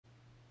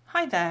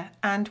Hi there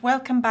and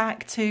welcome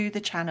back to the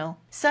channel.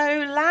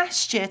 So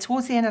last year,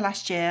 towards the end of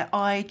last year,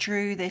 I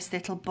drew this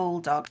little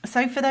bulldog.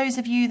 So for those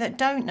of you that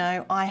don't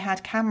know, I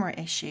had camera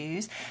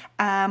issues.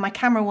 My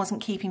camera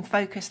wasn't keeping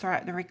focus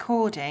throughout the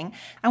recording,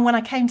 and when I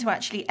came to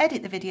actually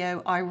edit the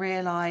video, I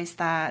realised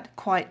that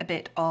quite a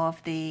bit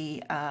of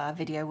the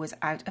video was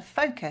out of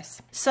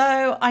focus.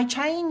 So I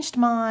changed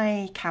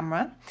my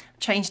camera,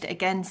 changed it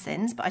again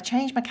since, but I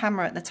changed my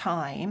camera at the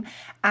time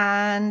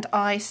and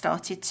I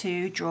started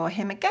to draw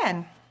him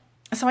again.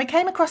 So I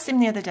came across him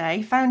the other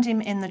day, found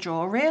him in the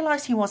drawer,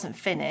 realised he wasn't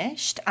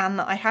finished and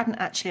that I hadn't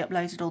actually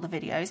uploaded all the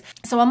videos.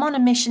 So I'm on a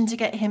mission to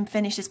get him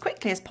finished as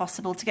quickly as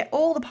possible, to get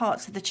all the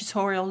parts of the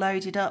tutorial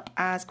loaded up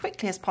as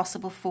quickly as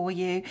possible for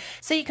you.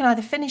 So you can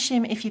either finish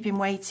him if you've been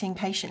waiting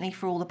patiently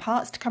for all the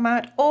parts to come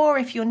out, or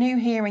if you're new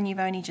here and you've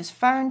only just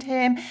found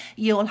him,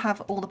 you'll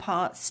have all the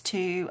parts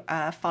to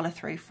follow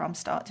through from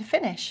start to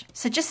finish.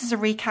 So just as a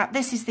recap,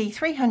 this is the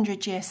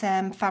 300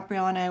 GSM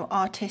Fabriano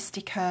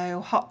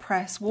Artistico hot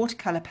press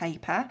watercolour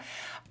paper.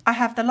 I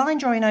have the line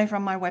drawing over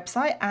on my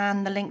website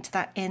and the link to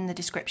that in the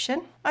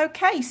description.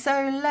 Okay,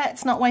 so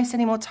let's not waste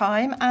any more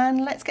time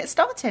and let's get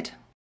started.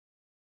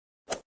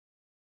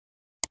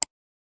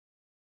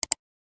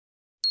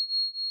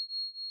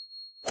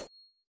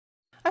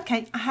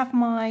 Okay, I have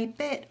my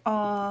bit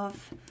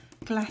of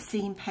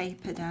glassine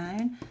paper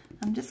down.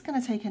 I'm just going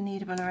to take a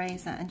kneadable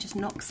eraser and just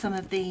knock some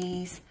of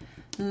these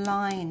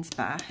lines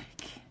back.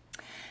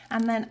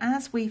 And then,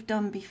 as we've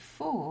done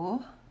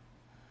before,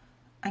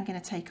 I'm going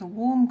to take a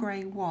warm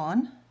grey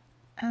one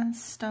and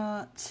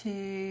start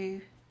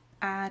to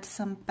add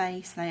some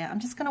base layer.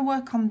 I'm just going to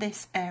work on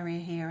this area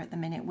here at the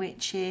minute,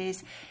 which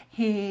is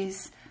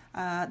his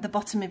the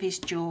bottom of his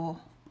jaw.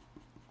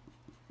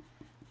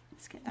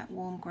 Let's get that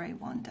warm grey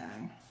one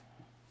down.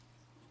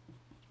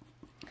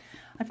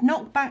 I've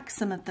knocked back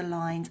some of the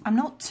lines. I'm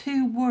not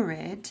too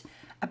worried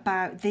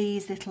about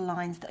these little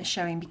lines that are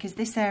showing because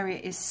this area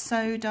is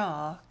so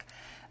dark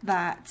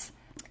that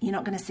you're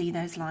not going to see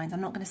those lines.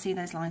 I'm not going to see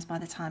those lines by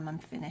the time I'm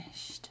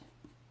finished.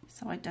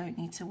 So I don't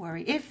need to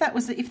worry. If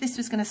this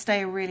was going to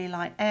stay a really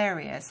light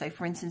area, so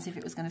for instance, if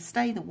it was going to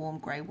stay the warm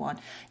grey one,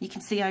 you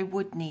can see I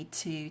would need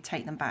to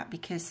take them back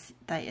because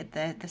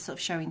they're sort of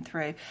showing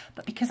through.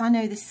 But because I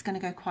know this is going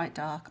to go quite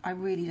dark, I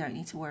really don't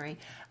need to worry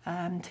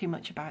too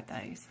much about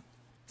those.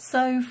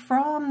 So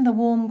from the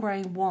warm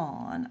grey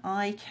one,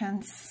 I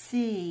can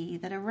see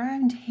that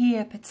around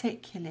here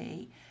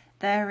particularly,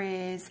 there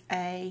is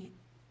a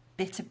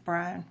bit of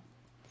brown.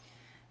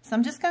 So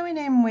I'm just going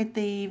in with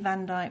the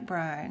Van Dyke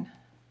brown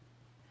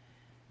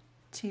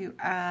to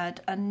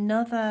add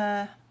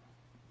another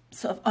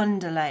sort of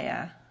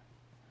underlayer,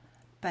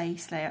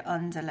 base layer,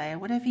 underlayer,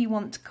 whatever you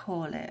want to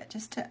call it,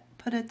 just to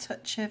put a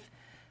touch of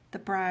the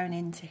brown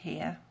into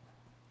here.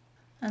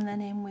 And then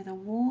in with a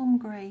warm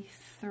grey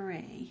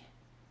 3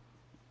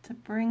 to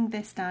bring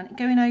this down,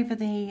 going over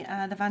the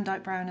Van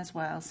Dyke brown as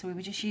well. So we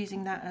were just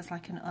using that as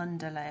like an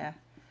underlayer.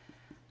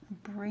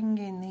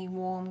 Bringing the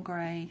warm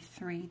grey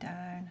 3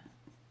 down.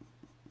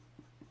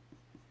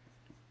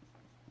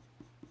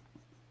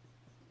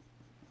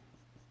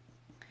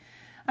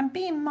 I'm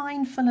being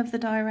mindful of the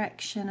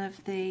direction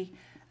of the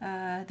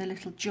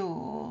little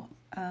jaw,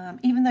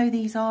 even though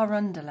these are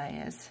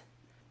underlayers.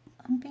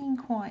 I'm being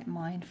quite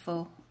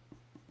mindful.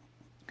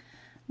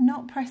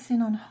 Not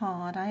pressing on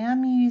hard. I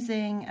am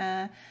using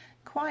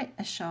quite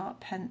a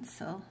sharp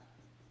pencil.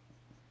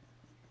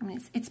 I mean,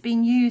 it's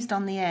been used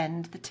on the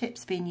end, the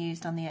tip's been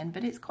used on the end,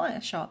 but it's quite a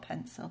sharp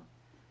pencil.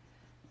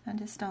 And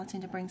just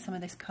starting to bring some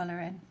of this colour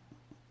in.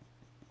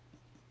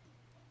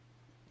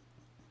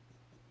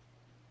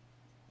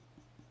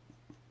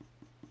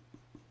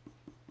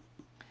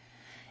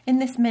 In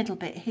this middle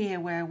bit here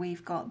where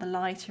we've got the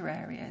lighter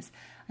areas,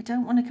 I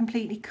don't want to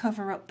completely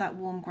cover up that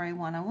warm grey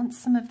one. I want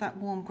some of that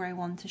warm grey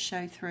one to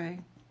show through.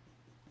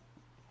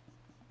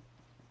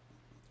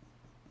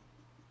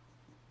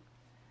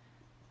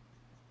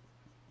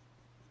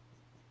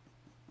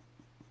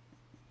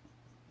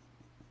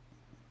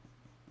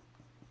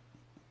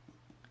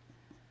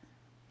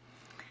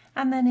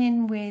 And then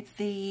in with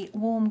the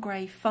warm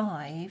grey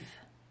 5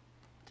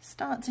 to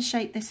start to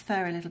shape this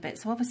fur a little bit.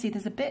 So obviously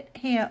there's a bit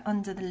here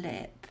under the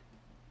lip.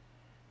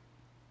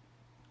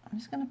 I'm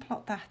just going to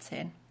plot that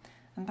in,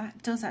 and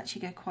that does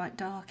actually go quite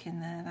dark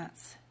in there.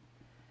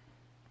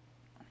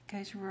 It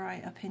goes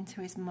right up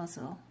into his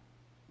muzzle.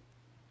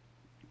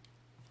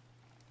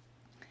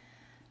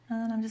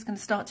 And I'm just going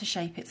to start to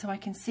shape it so I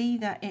can see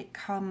that it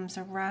comes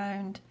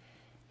around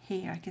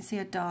here. I can see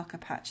a darker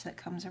patch that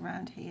comes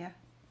around here.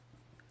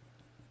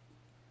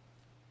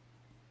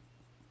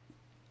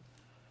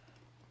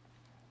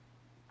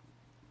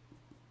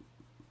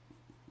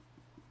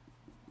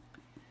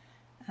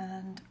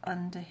 And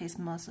under his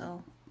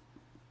muzzle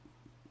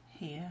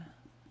here,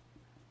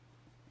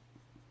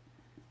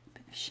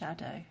 bit of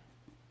shadow.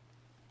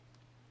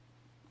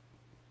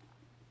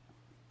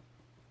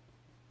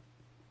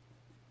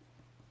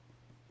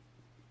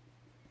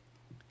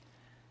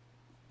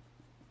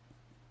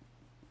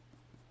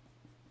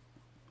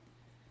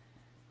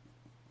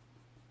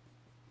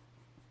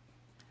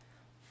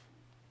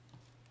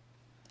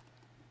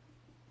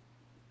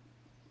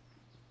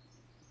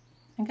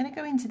 I'm going to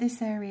go into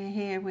this area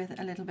here with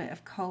a little bit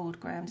of cold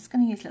grey. I'm just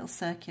going to use little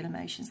circular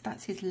motions.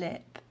 That's his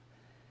lip.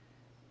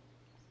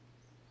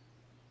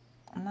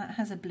 And that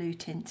has a blue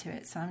tint to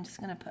it, so I'm just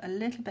going to put a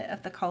little bit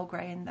of the cold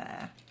grey in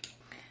there.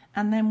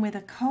 And then with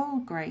a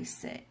cold grey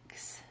 6, I'm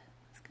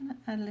just going to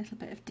add a little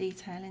bit of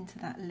detail into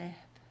that lip.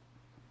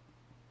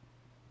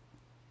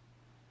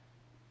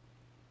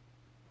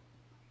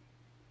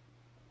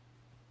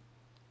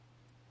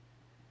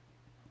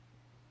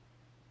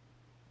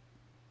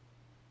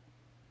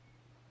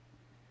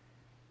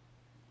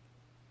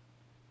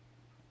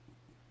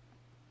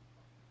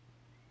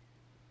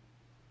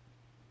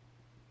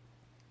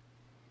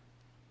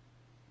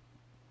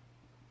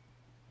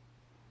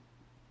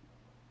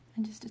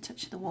 And just a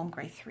touch of the warm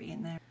grey 3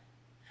 in there,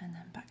 and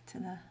then back to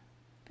the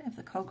bit of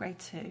the cold grey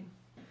 2.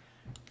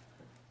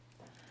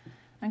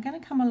 I'm going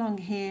to come along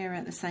here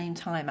at the same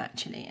time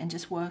actually and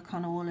just work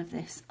on all of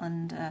this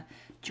under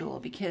jaw,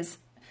 because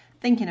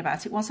thinking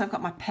about it, once I've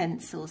got my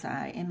pencils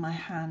out in my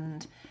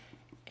hand,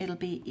 it'll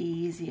be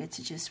easier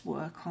to just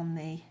work on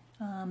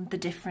the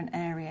different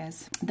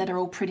areas that are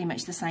all pretty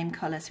much the same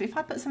colour. So if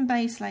I put some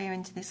base layer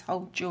into this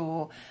whole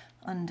jaw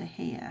under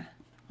here,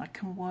 I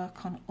can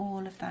work on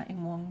all of that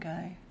in one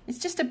go. It's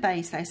just a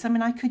base layer, so I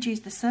mean I could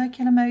use the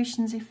circular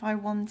motions if I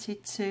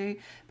wanted to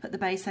put the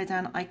base layer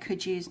down. I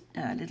could use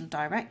little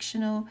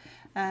directional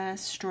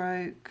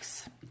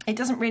strokes. It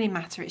doesn't really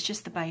matter, it's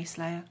just the base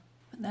layer.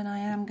 But then I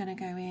am going to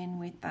go in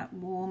with that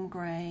warm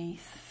grey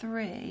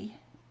 3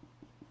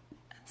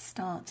 and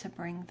start to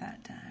bring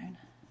that down.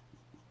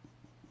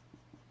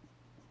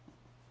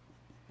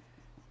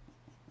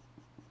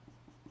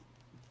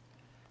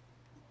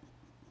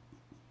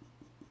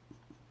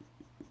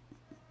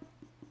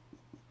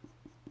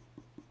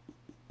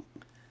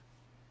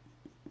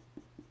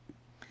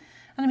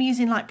 And I'm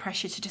using light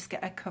pressure to just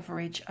get a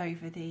coverage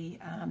over the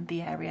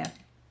area.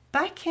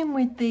 Back in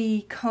with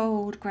the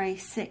cold grey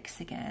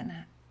 6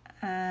 again,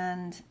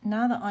 and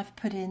now that I've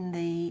put in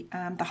the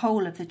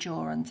whole of the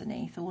jaw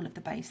underneath, all of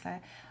the base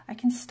layer, I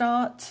can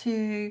start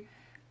to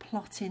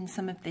plot in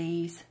some of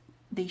these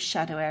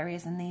shadow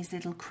areas and these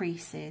little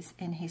creases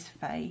in his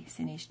face,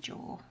 in his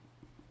jaw.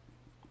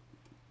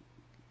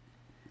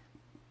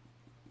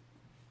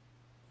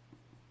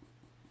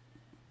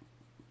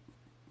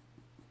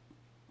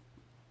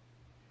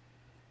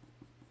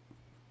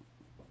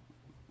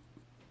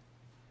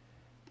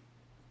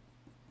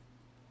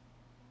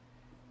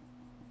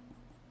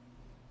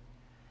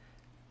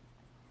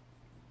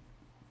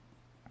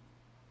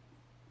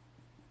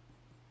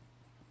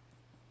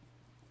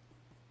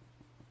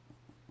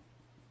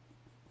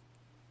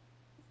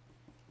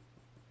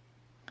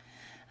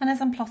 And as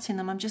I'm plotting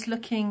them, I'm just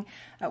looking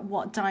at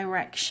what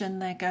direction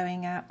they're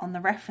going at on the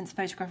reference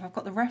photograph. I've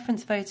got the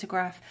reference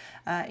photograph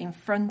in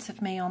front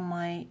of me on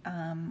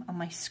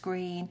my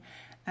screen,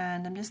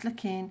 and I'm just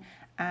looking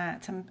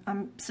at,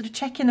 I'm sort of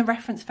checking the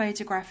reference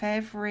photograph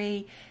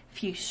every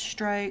few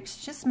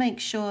strokes, just make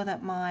sure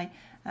that my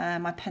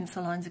my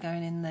pencil lines are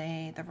going in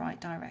the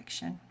right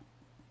direction.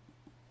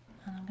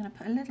 And I'm going to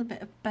put a little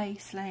bit of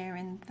base layer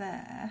in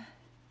there.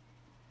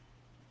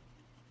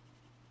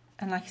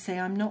 And like I say,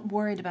 I'm not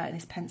worried about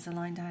this pencil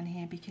line down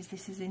here because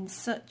this is in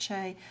such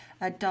a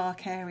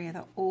dark area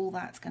that all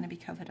that's going to be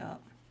covered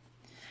up.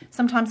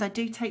 Sometimes I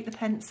do take the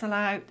pencil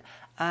out,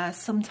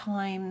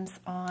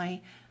 sometimes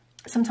I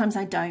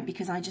don't,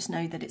 because I just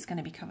know that it's going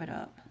to be covered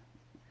up.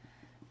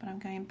 But I'm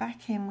going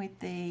back in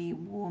with the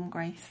warm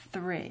grey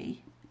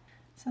 3.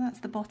 So that's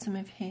the bottom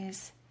of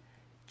his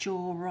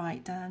jaw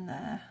right down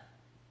there.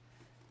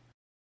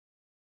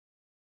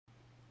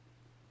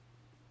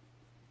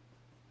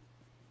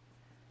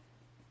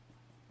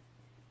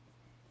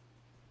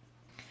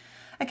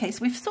 Okay,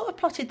 so we've sort of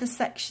plotted the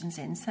sections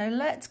in, so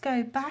let's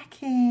go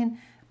back in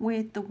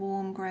with the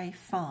warm grey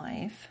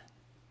 5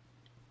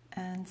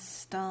 and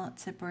start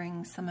to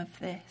bring some of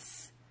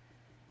this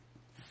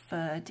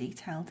fur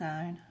detail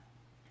down.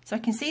 So I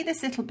can see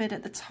this little bit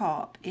at the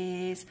top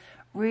is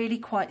really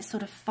quite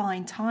sort of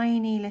fine,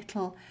 tiny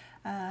little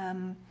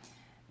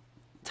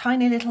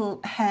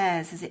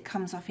hairs as it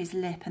comes off his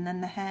lip, and then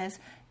the hairs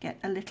get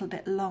a little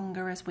bit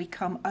longer as we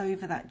come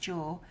over that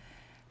jaw.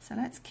 So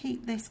let's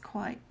keep this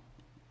quite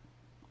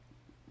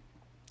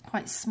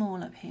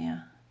small up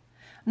here.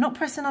 I'm not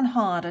pressing on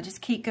hard, I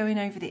just keep going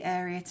over the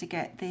area to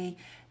get the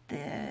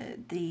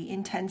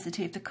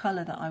intensity of the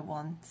colour that I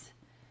want.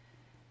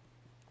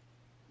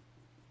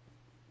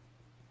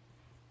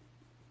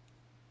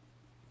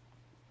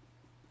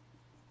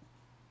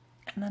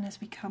 And then as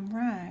we come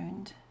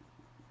round,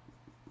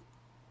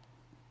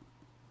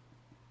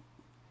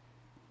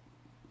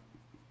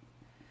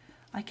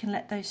 I can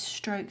let those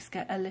strokes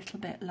get a little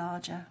bit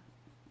larger.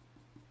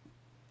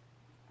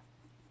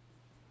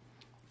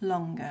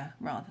 Longer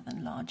rather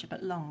than larger,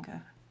 but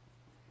longer.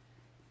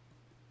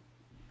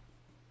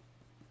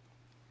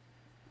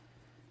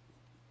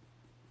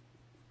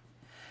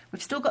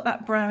 We've still got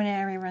that brown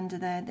area under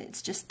there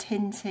that's just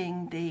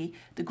tinting the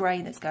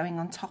grey that's going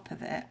on top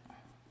of it.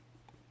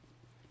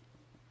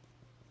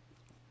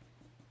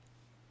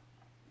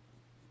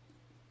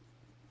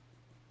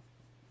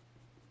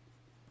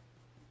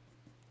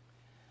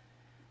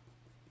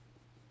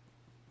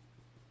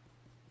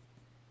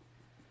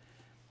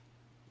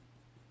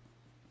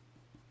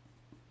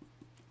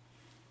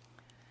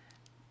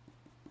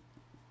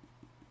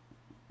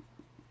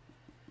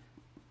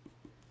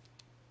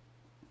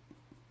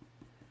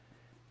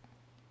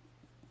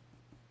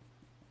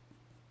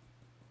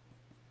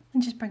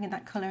 And just bringing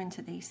that colour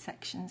into these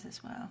sections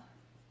as well.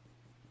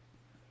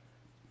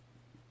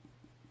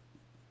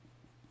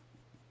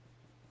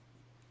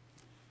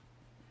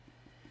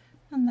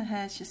 And the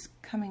hair's just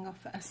coming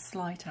off at a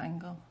slight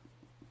angle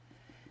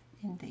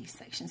in these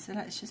sections. So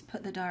let's just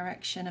put the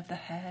direction of the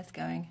hairs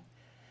going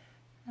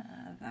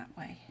that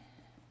way.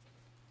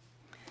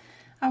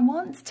 I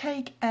want to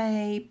take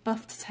a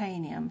buff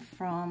titanium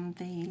from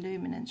the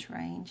Luminance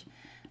range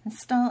and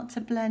start to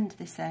blend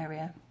this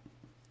area.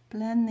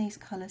 Blend these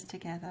colours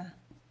together.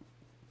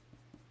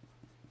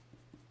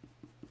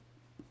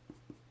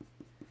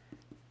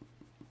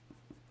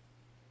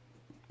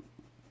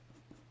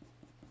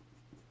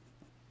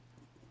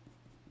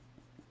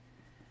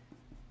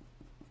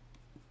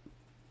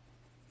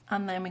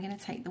 And then we're going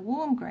to take the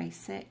warm grey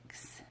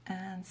 6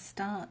 and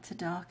start to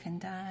darken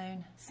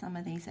down some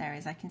of these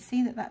areas. I can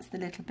see that that's the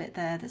little bit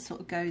there that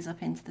sort of goes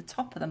up into the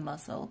top of the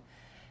muzzle.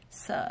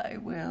 So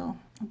we'll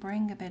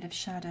bring a bit of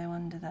shadow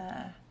under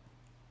there.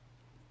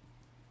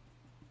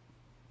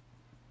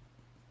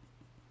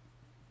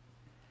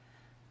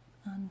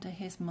 Under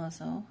his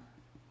muzzle.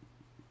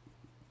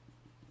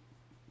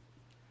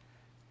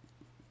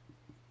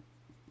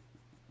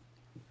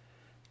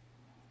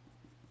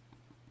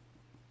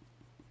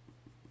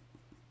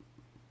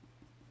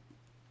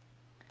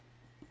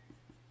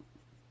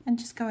 And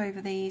just go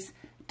over these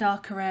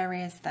darker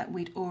areas that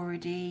we'd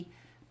already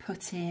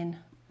put in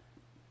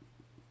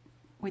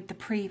with the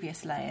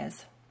previous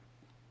layers.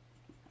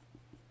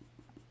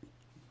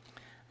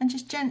 And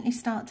just gently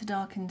start to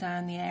darken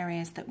down the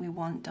areas that we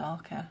want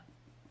darker.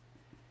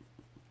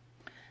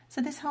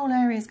 So this whole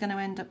area is going to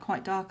end up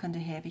quite dark under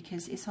here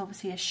because it's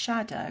obviously a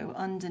shadow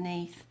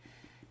underneath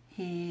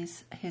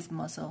his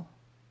muzzle.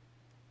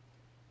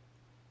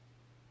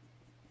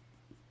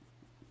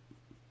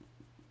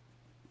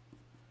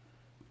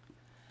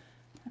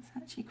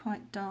 Actually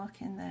quite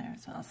dark in there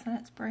as well, so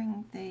let's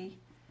bring the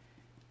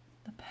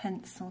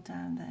pencil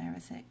down there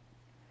as it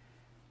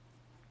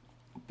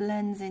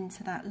blends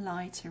into that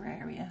lighter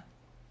area,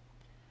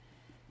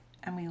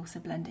 and we also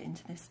blend it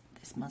into this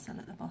muzzle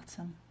at the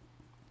bottom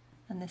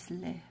and this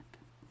lip.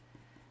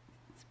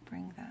 Let's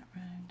bring that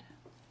round.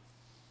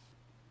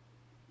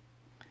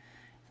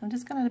 So I'm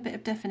just going to add a bit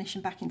of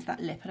definition back into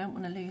that lip. I don't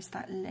want to lose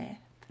that lip.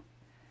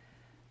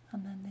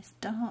 And then this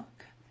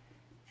dark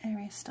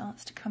area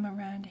starts to come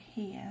around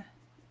here,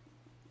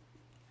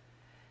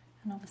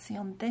 and obviously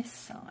on this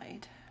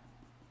side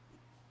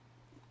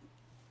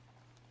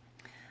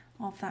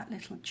of that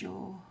little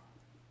jaw.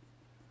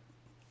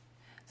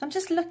 So I'm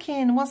just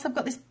looking, whilst I've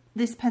got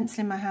this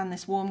pencil in my hand,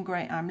 this warm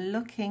grey, I'm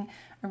looking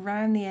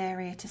around the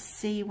area to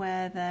see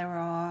where there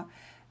are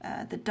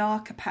the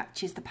darker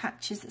patches, the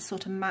patches that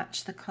sort of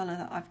match the colour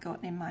that I've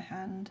got in my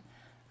hand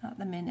at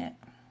the minute.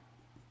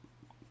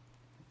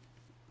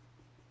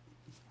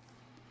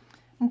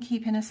 And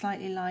keeping a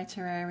slightly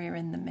lighter area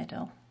in the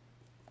middle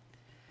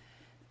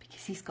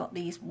because he's got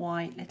these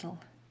white little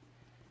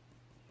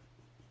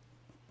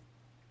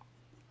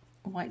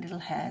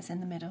hairs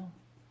in the middle.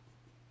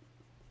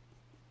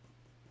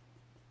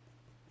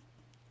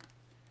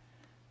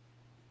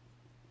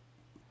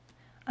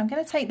 I'm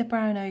going to take the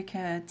brown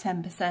ochre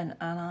 10% and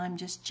I'm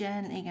just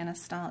gently going to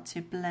start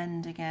to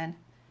blend again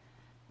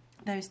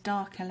those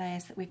darker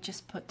layers that we've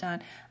just put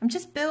down. I'm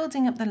just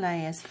building up the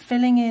layers,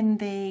 filling in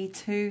the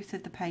tooth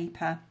of the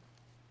paper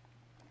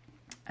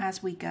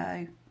as we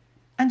go,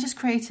 and just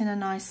creating a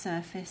nice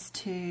surface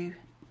to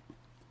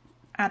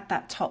add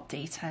that top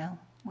detail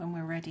when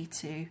we're ready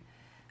to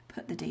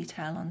put the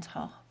detail on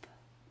top.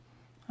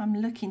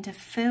 I'm looking to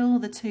fill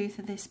the tooth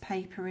of this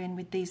paper in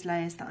with these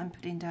layers that I'm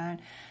putting down,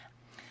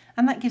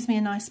 and that gives me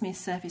a nice smooth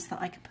surface that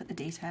I can put the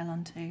detail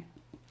onto.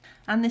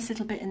 And this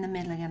little bit in the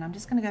middle again, I'm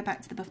just going to go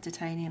back to the buff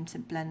titanium to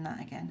blend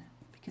that again,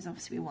 because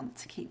obviously we want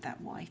to keep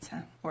that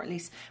whiter, or at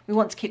least we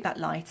want to keep that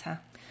lighter.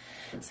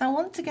 So I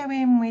want to go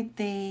in with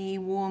the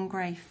warm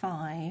grey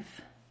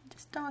 5,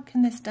 just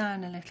darken this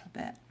down a little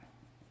bit.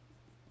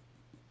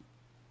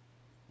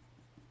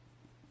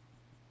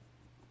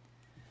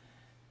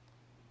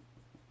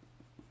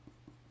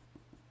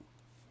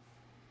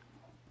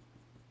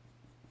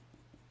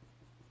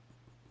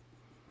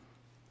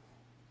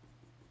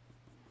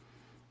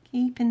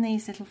 Keeping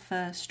these little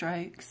fur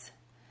strokes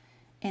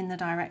in the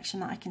direction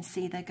that I can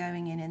see they're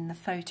going in the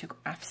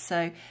photograph.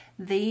 So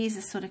these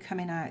are sort of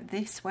coming out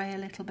this way a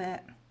little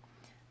bit,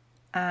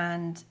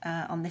 and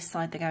on this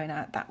side they're going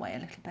out that way a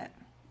little bit,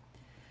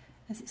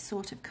 as it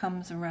sort of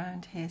comes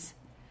around his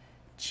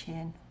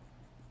chin.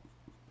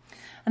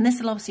 And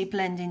this will obviously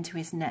blend into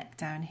his neck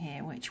down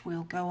here, which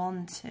we'll go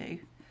on to,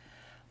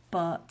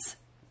 but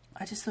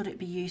I just thought it'd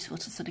be useful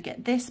to sort of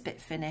get this bit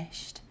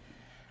finished,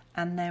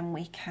 and then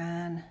we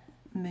can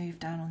move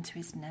down onto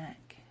his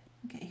neck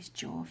and get his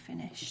jaw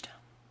finished.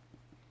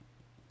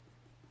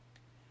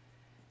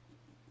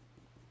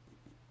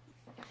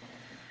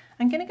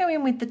 I'm going to go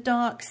in with the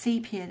dark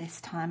sepia this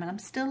time, and I'm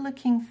still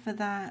looking for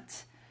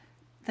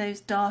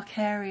those dark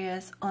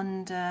areas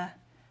under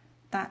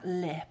that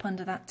lip,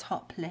 under that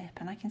top lip,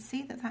 and I can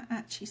see that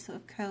actually sort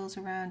of curls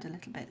around a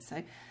little bit,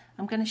 so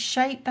I'm going to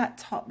shape that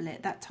top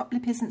lip. That top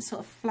lip isn't sort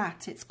of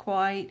flat, it's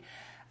quite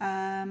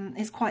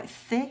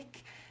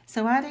thick.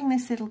 So adding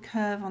this little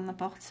curve on the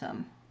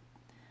bottom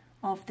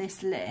of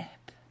this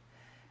lip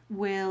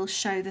will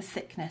show the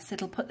thickness.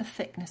 It'll put the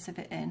thickness of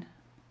it in.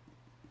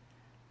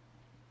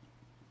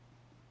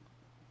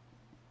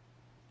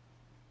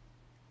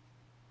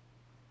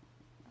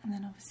 And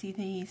then obviously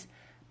these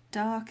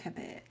darker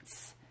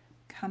bits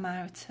come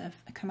out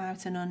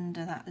and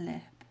under that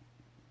lip.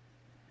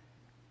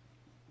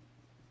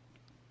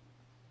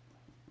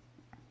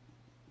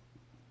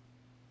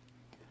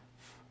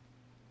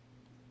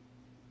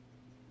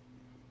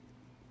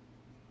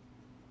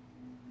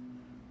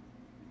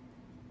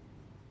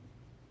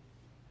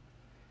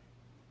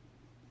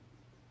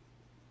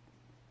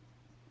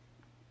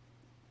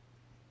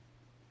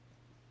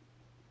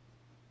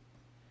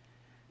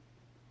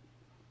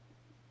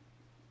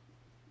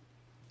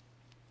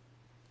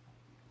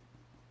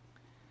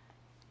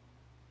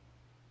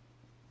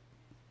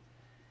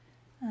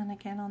 And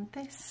again on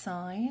this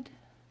side,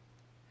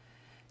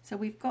 so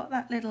we've got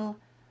that little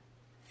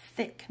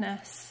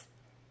thickness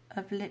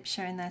of lip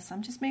showing there, so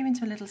I'm just moving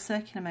to a little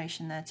circular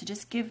motion there to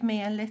just give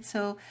me a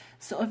little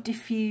sort of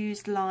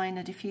diffused line,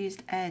 a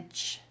diffused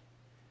edge.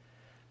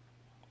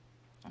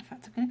 In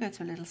fact, I'm going to go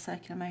to a little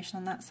circular motion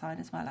on that side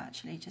as well,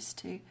 actually, just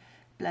to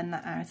blend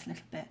that out a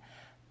little bit.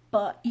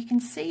 But you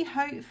can see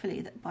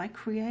hopefully that by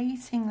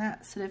creating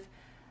that sort of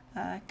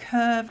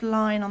curved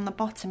line on the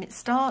bottom, it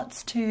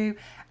starts to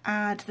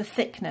add the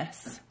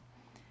thickness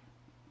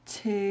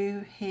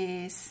to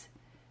his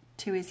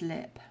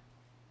lip.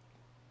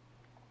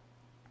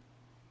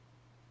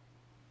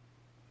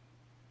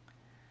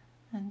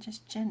 And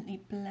just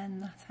gently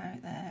blend that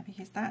out there,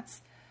 because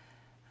that's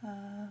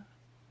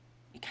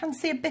you can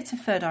see a bit of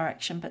fur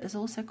direction, but there's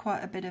also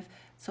quite a bit of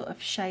sort of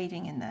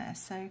shading in there,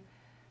 so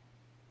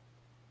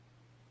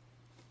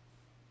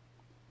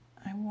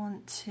I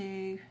want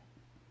to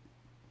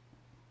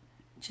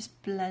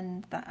just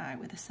blend that out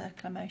with a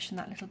circular motion,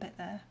 that little bit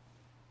there.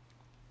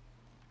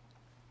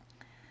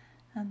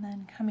 And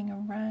then coming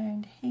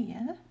around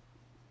here,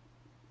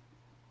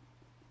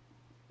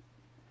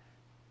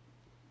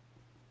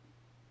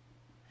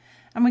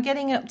 and we're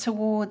getting up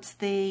towards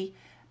the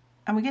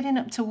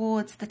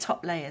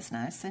top layers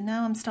now. So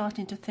now I'm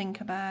starting to think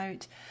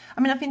about,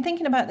 I mean, I've been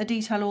thinking about the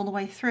detail all the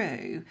way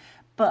through,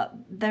 but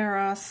there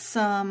are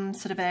some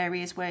sort of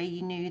areas where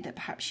you knew that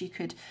perhaps you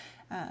could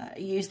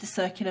use the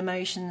circular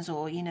motions,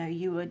 or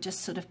you were just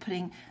sort of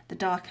putting the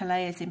darker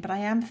layers in. But I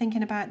am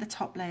thinking about the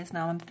top layers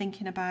now. I'm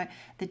thinking about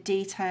the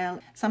detail.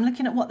 So I'm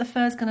looking at what the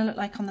fur is going to look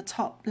like on the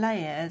top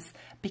layers,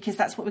 because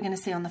that's what we're going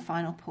to see on the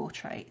final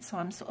portrait. So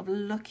I'm sort of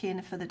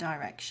looking for the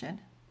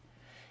direction,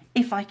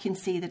 if I can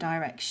see the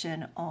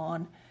direction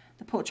on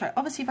the portrait.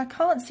 Obviously, if I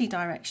can't see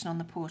direction on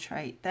the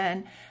portrait,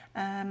 then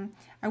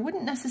I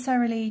wouldn't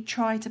necessarily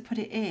try to put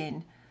it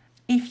in.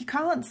 If you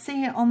can't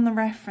see it on the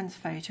reference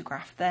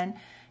photograph, then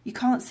you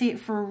can't see it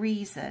for a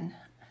reason.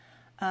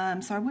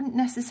 So I wouldn't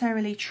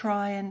necessarily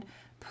try and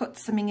put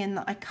something in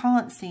that I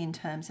can't see in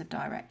terms of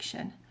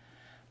direction.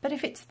 But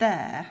if it's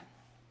there,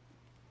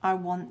 I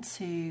want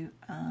to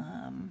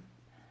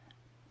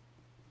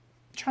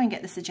try and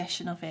get the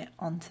suggestion of it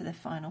onto the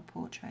final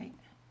portrait.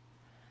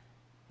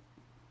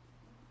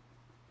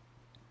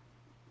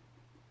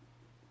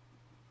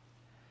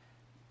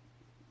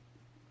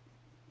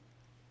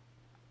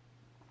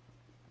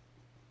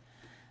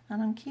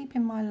 And I'm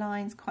keeping my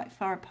lines quite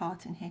far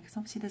apart in here, because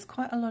obviously there's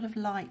quite a lot of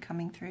light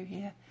coming through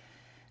here,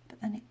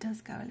 but then it does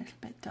go a little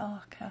bit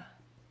darker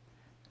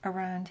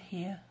around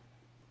here.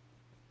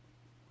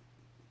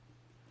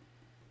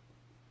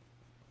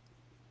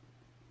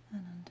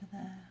 And under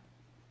there.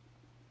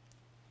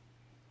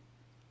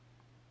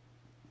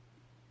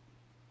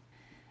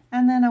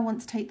 And then I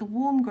want to take the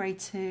warm grey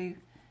 2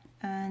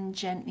 and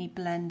gently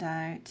blend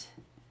out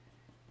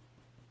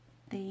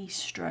the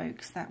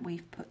strokes that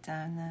we've put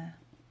down there.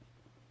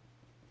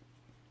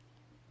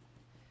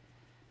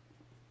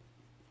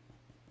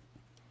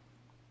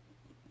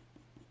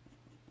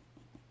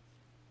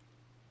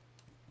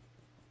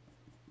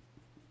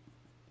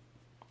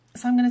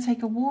 So I'm going to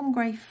take a warm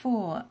grey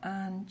 4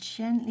 and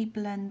gently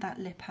blend that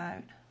lip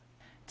out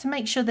to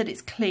make sure that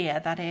it's clear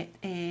that it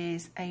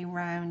is a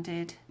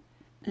rounded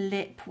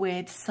lip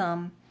with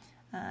some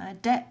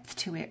depth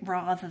to it,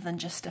 rather than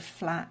just a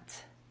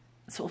flat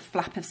sort of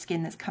flap of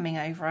skin that's coming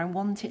over. I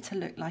want it to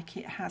look like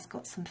it has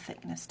got some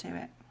thickness to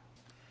it.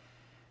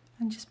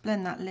 And just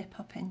blend that lip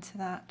up into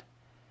that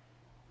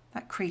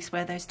crease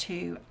where those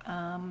two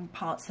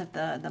parts of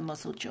the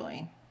muzzle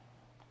join.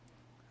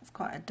 It's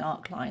quite a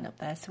dark line up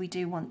there, so we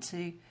do want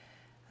to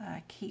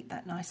keep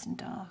that nice and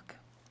dark.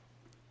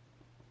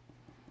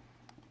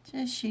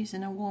 Just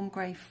using a warm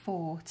grey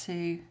 4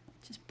 to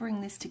just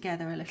bring this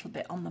together a little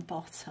bit on the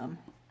bottom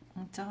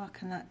and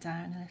darken that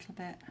down a little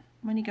bit.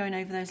 I'm only going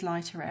over those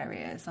lighter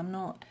areas. I'm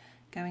not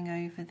going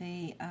over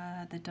the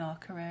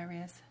darker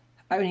areas,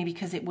 only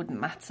because it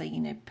wouldn't matter,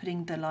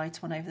 putting the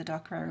light one over the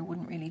darker area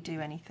wouldn't really do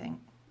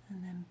anything.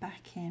 And then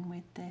back in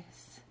with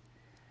this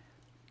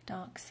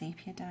dark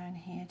sepia down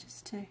here,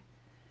 just to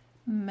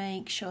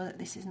make sure that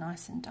this is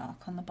nice and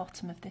dark on the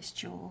bottom of this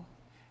jaw,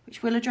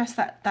 which we'll address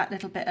that a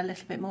little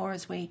bit more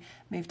as we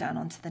move down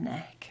onto the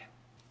neck.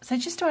 So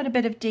just to add a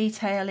bit of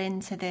detail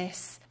into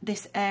this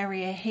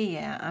area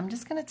here, I'm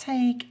just going to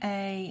take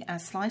a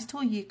slice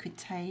tool. You could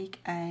take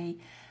a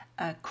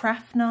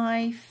craft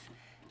knife,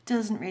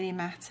 doesn't really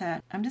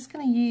matter. I'm just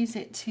going to use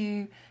it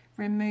to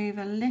remove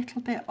a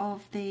little bit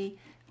of the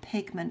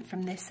pigment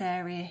from this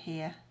area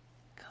here.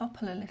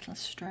 Couple of little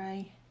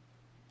stray,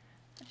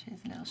 actually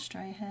there's a little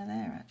stray hair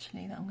there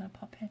actually that I'm going to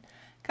pop in.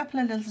 A couple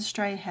of little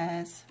stray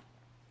hairs.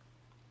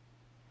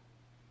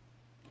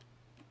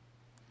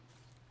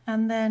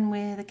 And then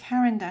with a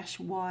Caran d'Ache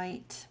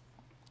white,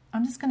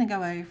 I'm just going to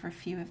go over a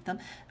few of them.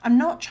 I'm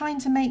not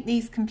trying to make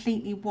these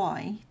completely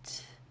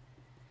white.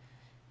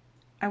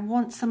 I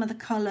want some of the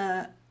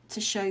colour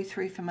to show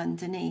through from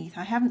underneath.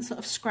 I haven't sort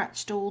of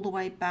scratched all the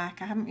way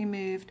back. I haven't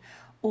removed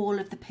all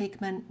of the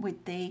pigment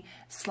with the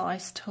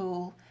slice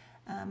tool.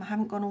 I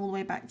haven't gone all the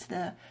way back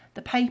to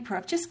the paper.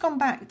 I've just gone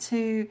back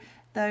to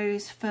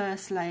those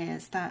first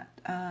layers,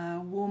 that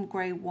warm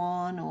grey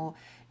one, or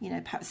you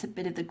know, perhaps a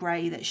bit of the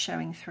grey that's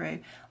showing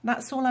through.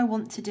 That's all I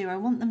want to do. I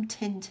want them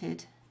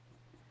tinted.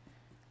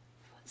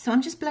 So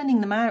I'm just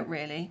blending them out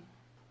really.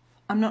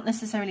 I'm not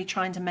necessarily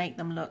trying to make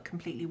them look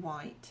completely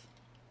white.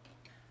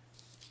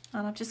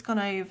 And I've just gone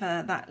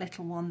over that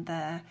little one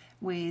there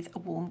with a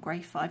warm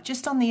grey 5,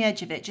 just on the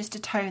edge of it, just to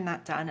tone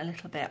that down a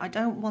little bit. I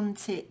don't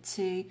want it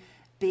to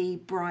be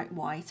bright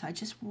white. I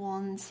just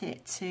want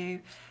it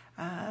to,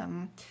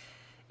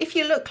 if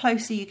you look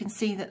closer you can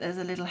see that there's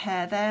a little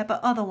hair there, but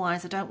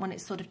otherwise I don't want it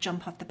to sort of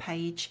jump off the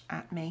page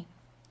at me.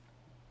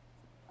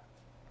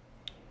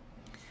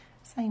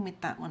 Same with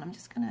that one. I'm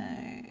just going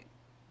to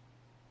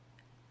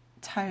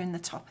tone the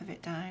top of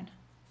it down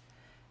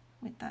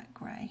with that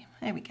grey.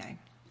 There we go.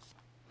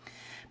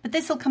 But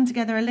this will come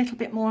together a little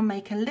bit more and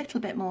make a little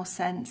bit more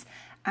sense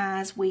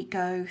as we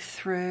go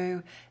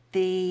through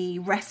the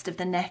rest of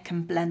the neck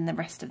and blend the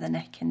rest of the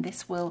neck in.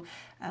 This will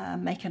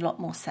make a lot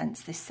more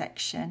sense, this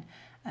section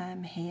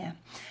here.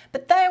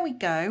 But there we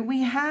go.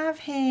 We have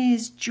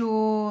his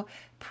jaw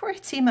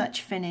pretty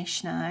much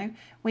finished now.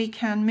 We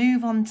can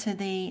move on to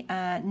the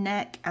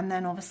neck and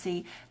then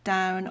obviously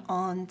down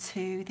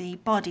onto the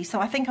body. So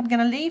I think I'm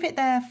going to leave it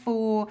there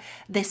for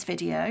this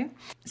video.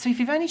 So if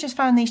you've only just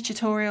found these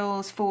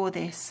tutorials for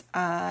this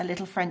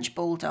little French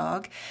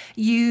Bulldog,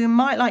 you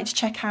might like to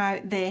check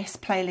out this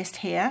playlist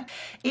here.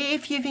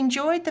 If you've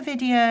enjoyed the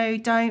video,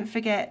 don't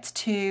forget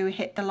to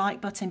hit the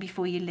like button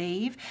before you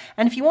leave.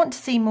 And if you want to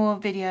see more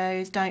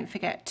videos, don't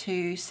forget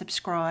to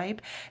subscribe.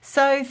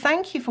 So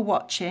thank you for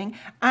watching,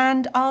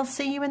 and I'll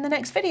see you in the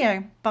next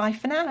video. Bye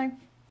for now.